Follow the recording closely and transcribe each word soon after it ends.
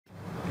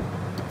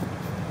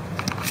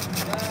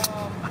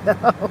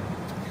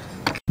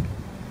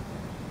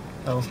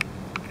Oh.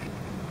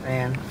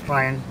 Man,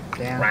 Ryan,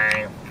 Dan.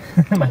 Ryan.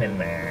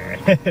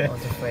 That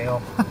was a fail.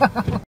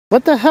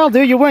 What the hell,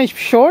 dude? You're wearing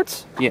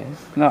shorts? Yes.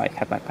 No, I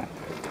have my pants.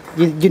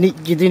 You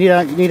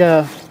need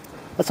a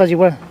what size you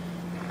wear?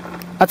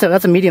 That's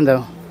a medium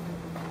though.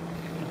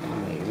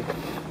 Maybe.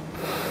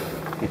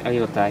 A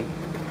little tight.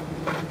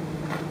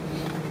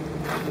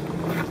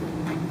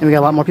 And we got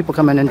a lot more people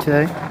coming in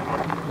today.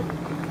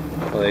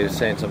 Well, they were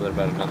saying something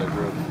about another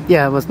group.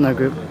 Yeah, it was another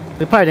group.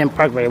 We probably didn't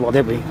park very well,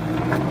 did we?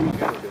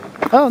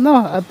 Oh no,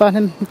 I bought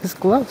him his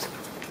gloves.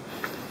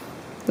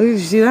 Look, did you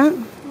see that?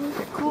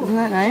 Cool. Isn't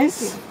that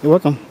nice? You're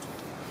welcome.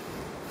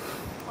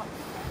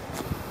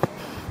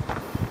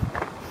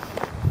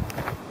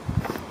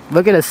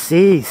 Look at the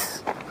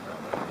seas.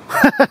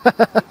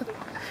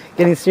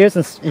 Getting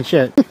serious and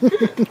shit.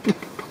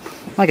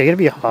 Okay, gonna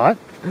be hot.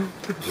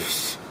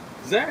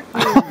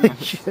 Exactly.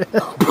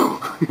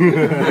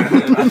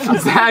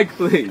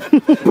 Exactly.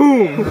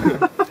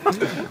 Boom.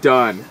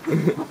 Done.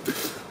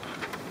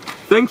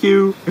 Thank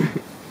you.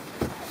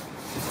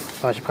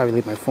 Oh, I should probably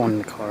leave my phone in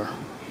the car.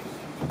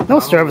 No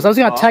service. I was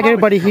gonna tag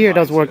everybody here that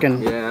was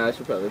working. Yeah, I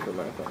should probably put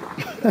my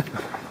phone.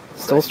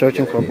 Still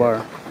searching for a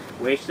bar.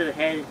 Waist to the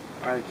head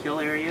are the kill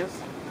areas.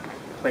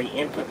 Play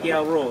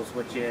NPPL rules,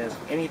 which is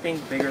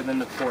anything bigger than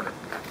the quarter.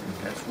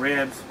 That's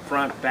ribs,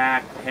 front,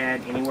 back,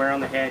 head, anywhere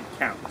on the head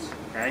counts.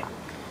 Okay?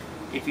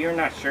 If you're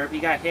not sure if you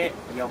got hit,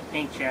 yell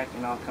paint check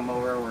and I'll come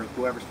over, or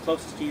whoever's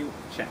closest to you,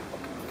 check.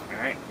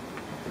 Alright?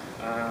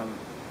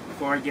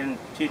 Before I get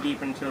too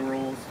deep into the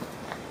rules,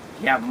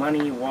 if you have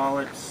money,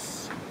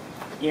 wallets,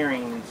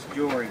 earrings,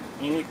 jewelry,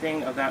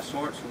 anything of that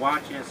sort,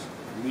 watches,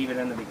 leave it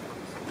in the beginning.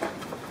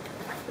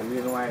 The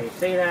reason why I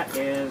say that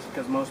is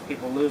because most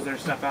people lose their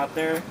stuff out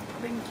there,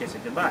 they can kiss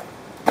it goodbye.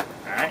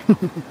 Alright?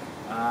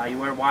 You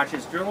wear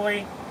watches,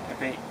 jewelry,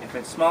 if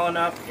it's small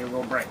enough, it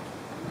will break.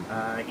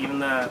 Even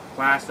the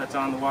glass that's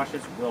on the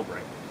watches will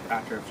break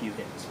after a few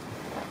hits.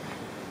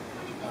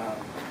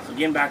 So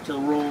getting back to the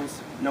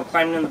rules, no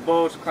climbing in the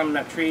boats, climbing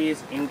up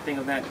trees, anything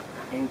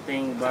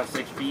above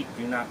 6 feet,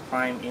 do not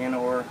climb in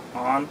or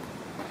on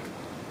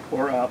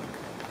or up.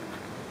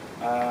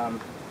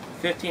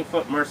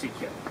 15-foot mercy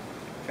kill.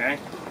 Okay?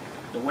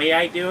 The way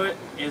I do it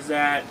is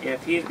that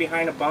if he's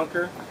behind a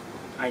bunker,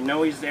 I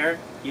know he's there,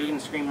 you can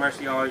scream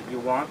mercy all you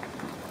want.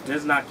 It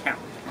does not count.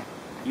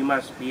 You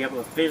must be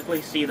able to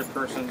physically see the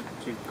person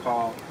to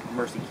call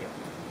mercy kill.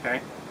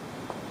 Okay?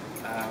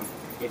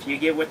 If you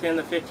get within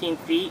the 15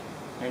 feet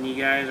and you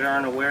guys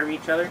aren't aware of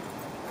each other,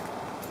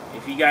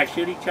 if you guys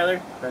shoot each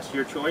other, that's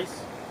your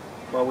choice.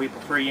 But we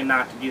prefer you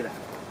not to do that.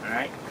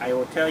 Alright? I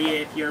will tell you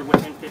if you're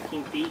within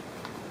 15 feet.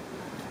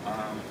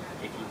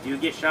 If you do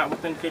get shot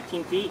within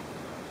 15 feet,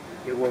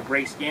 it will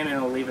break skin and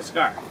it'll leave a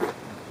scar.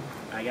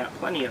 I got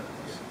plenty of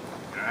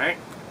those. Alright?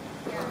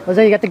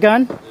 Jose, you got the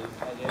gun?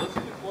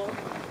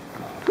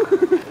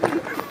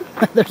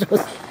 There's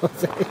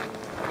Jose.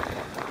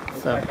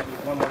 So,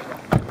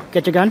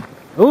 get your gun.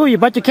 Ooh, you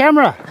bought your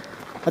camera.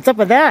 What's up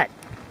with that?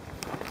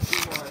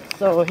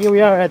 So here we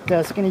are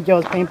at Skinny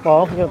Joe's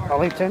Paintball here in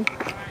Arlington.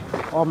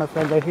 All my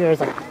friends are here.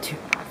 It's like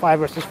 5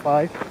 versus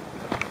 5.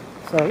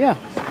 So yeah.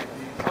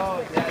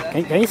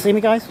 Can you see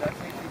me, guys?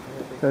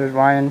 There's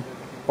Ryan,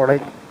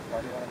 Portland,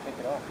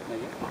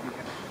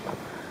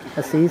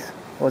 Assis,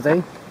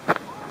 Jose,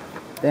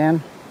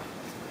 Dan,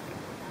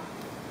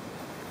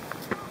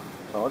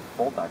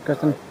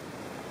 Kristen,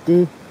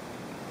 D.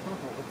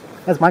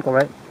 That's Michael,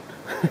 right?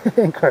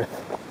 And Kurt.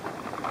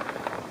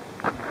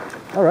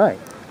 All right.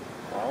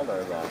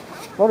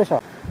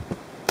 Photoshop.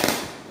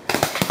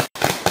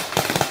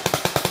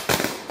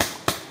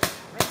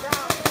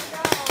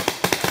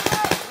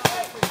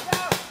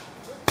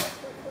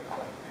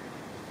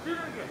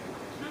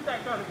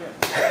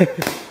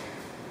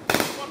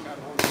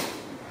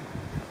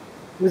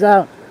 Who's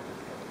out?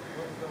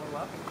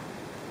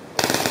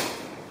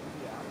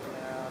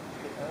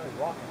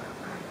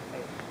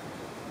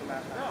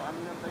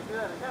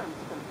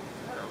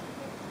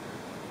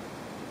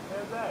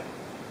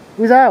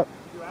 Who's out?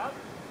 You out?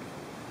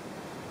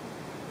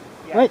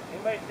 Yeah. Wait.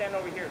 Anybody standing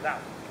over here is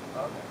out.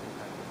 Okay.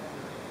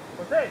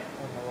 What's it?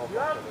 You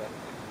out?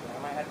 Yeah, I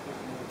might have to move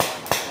on.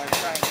 I'm going to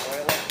try and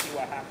boil it, see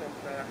what happens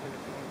right after the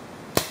game.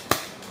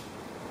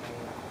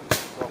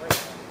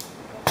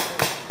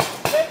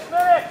 6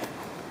 minutes!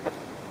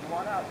 You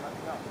want out? Let me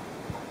know.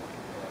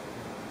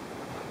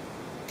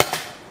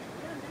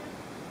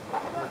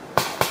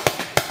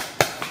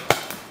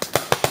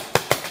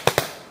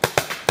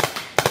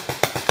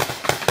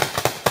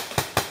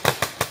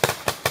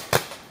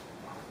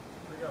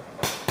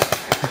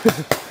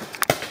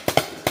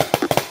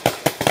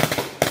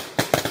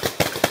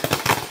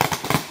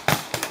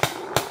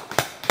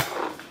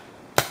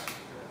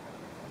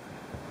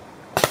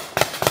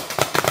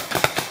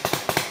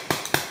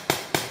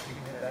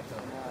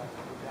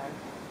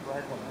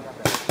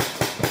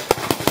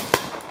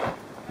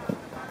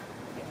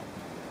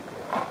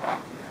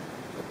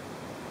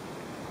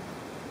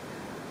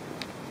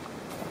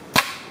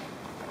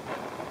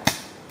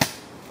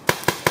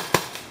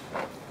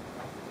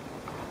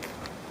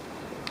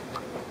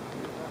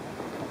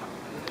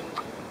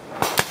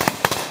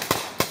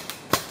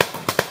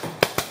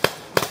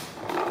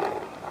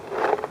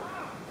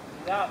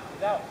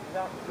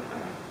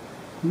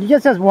 He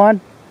just has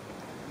one.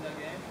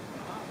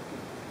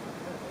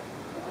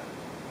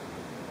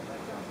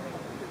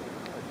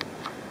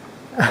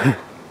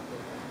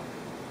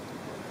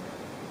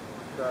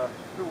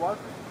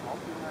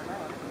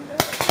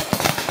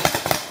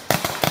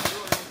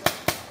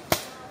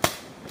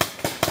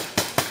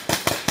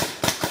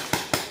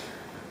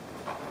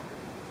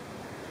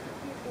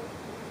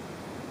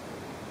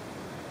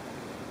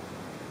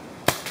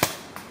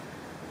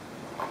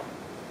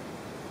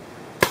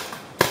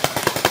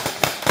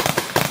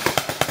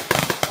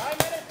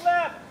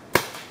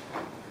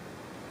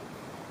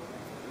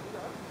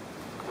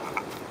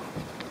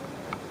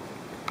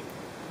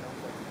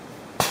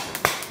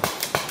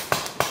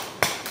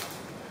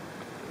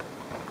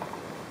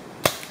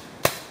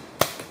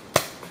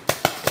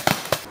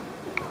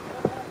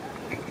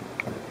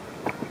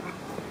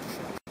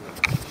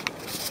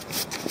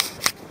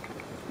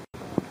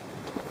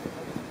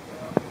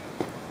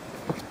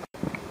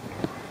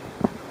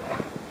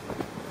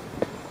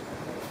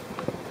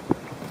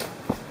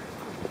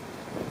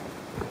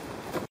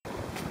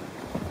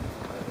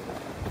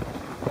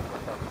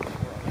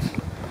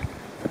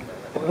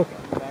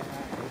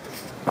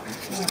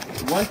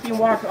 One team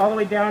walks all the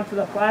way down to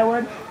the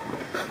plywood,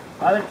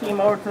 other team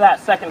over to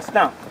that second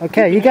stump.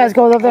 Okay, you guys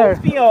go over there.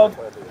 Field.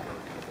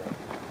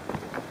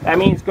 That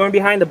means going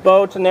behind the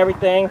boats and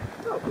everything.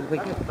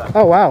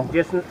 Oh, wow.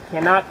 Just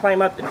cannot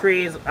climb up the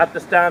trees, up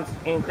the stumps,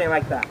 anything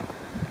like that.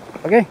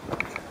 Okay.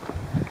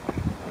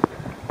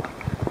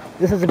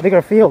 This is a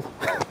bigger field.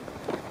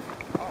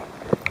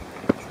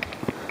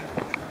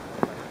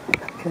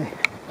 Okay.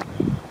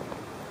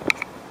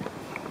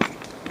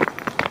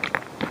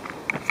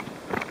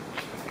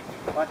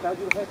 Watch out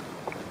your head.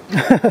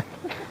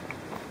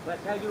 Watch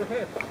out your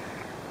head.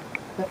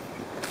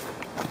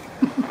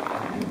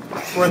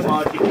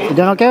 You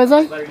doing okay,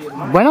 Jose?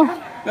 Bueno?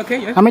 Okay,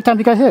 yes. How many times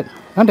you guys hit?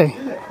 Monday.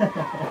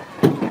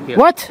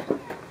 What?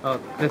 Oh,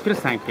 the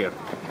first time here.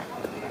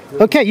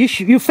 Okay,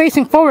 you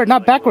facing forward,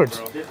 not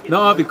backwards.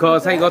 No,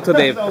 because I go to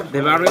the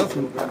barriers,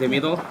 the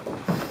middle.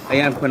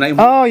 And when I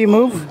Oh, you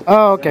move?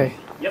 Oh, okay.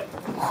 Yep.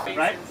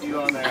 Right?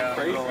 You on there?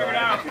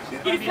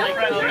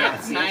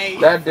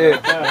 That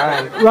dude.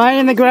 Ryan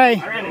in the gray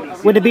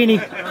with the beanie.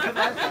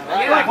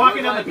 Like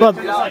walking down the Well,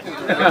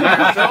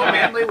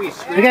 beach.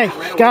 okay,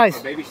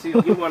 guys.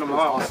 You want them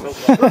all.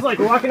 It was like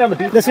walking down the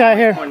beach. This guy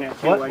here.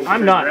 What?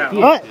 I'm not.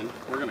 What?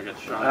 We're gonna get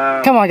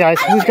shot. Come on, guys.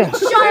 Who's going?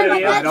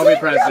 I'll be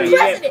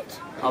president.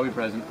 I'll be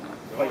president.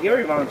 But you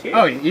already volunteered.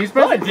 Oh, he's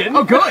president?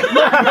 Oh, good.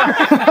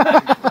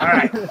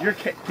 Alright.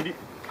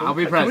 I'll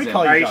be president.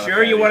 Are you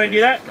sure you want to do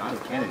that?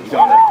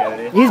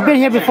 He's been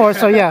here before,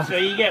 so yeah. So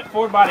you get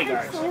 4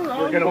 bodyguards.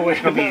 We're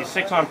going to be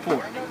 6 on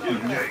 4.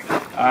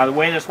 The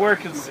way this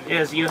works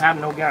is you have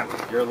no gun.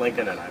 You're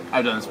Lincoln and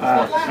I've done this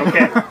before.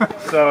 Okay.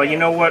 So you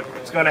know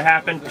what's going to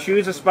happen.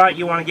 Choose a spot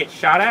you want to get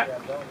shot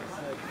at.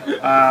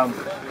 On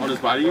his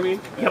body, you mean?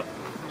 Yep.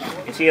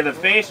 It's either the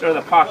face or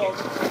the pocket.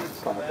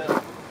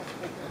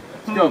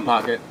 Let's go in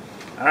pocket.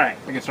 Alright.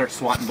 I can start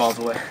swatting balls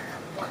away.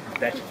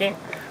 That you can.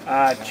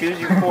 Choose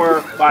your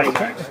 4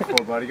 bodyguards. 4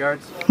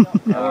 bodyguards? We're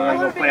going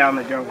to go play out in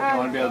the jungle. You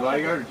want to be a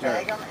bodyguard or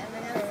Terry? I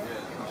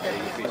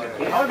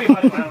want to be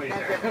bodyguard.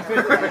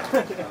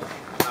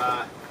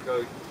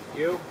 Go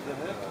you.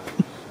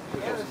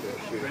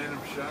 Random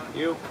shot.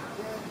 You.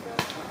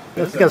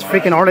 This guy's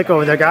freaking article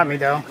over there got me,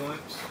 though.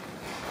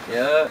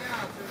 Yeah.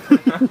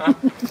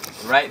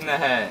 Right in the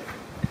head.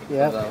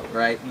 Yeah.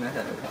 Right in the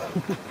head.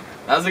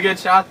 That was a good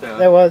shot, though.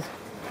 There was.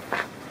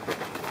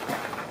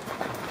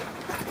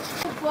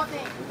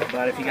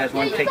 But if you guys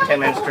want to take 10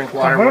 minutes, drink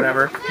water,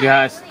 whatever,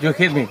 Yes, you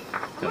hit me.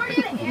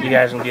 you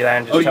guys can do that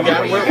and just tell me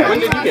what you When got.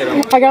 did you get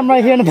him? I got him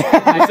right here in the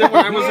back. You said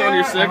when I was on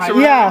your 6 or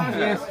whatever?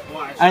 Yeah.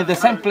 And the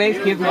same place,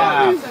 hit me.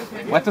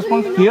 What's the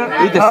point here?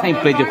 It's the same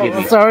place you hit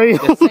me. Sorry.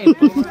 The same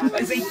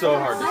place. It's so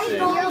hard to see.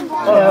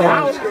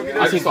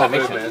 I I just saw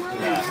food, man.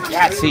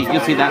 Yeah, see, you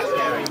see that?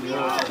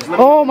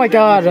 Oh my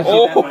God.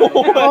 Oh!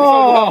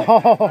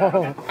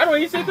 Oh. I don't know,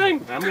 you say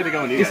thing. I'm gonna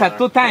go and It's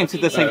 2 times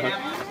it's the same place.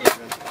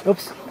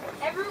 Oops.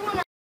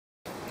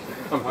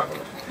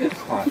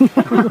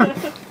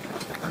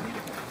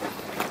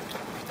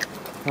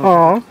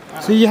 Oh.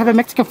 So you have a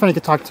Mexican friend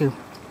to talk to.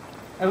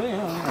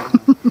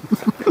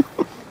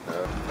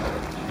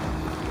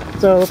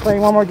 So we're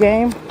playing one more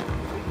game.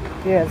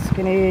 Yeah,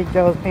 Skinny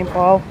Joe's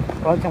Paintball,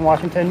 Burlington,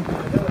 Washington.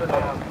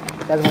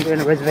 Guys want to do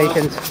any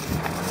reservations.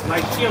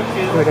 Like shield 2,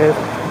 Here it is.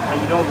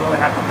 you don't really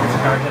have to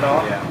discharge at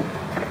all.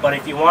 Yeah. But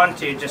if you want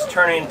to, just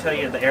turn it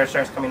until the air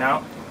starts coming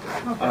out.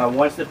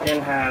 Once the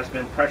pin has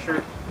been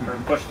pressured or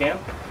pushed in,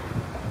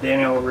 then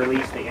it will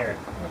release the air.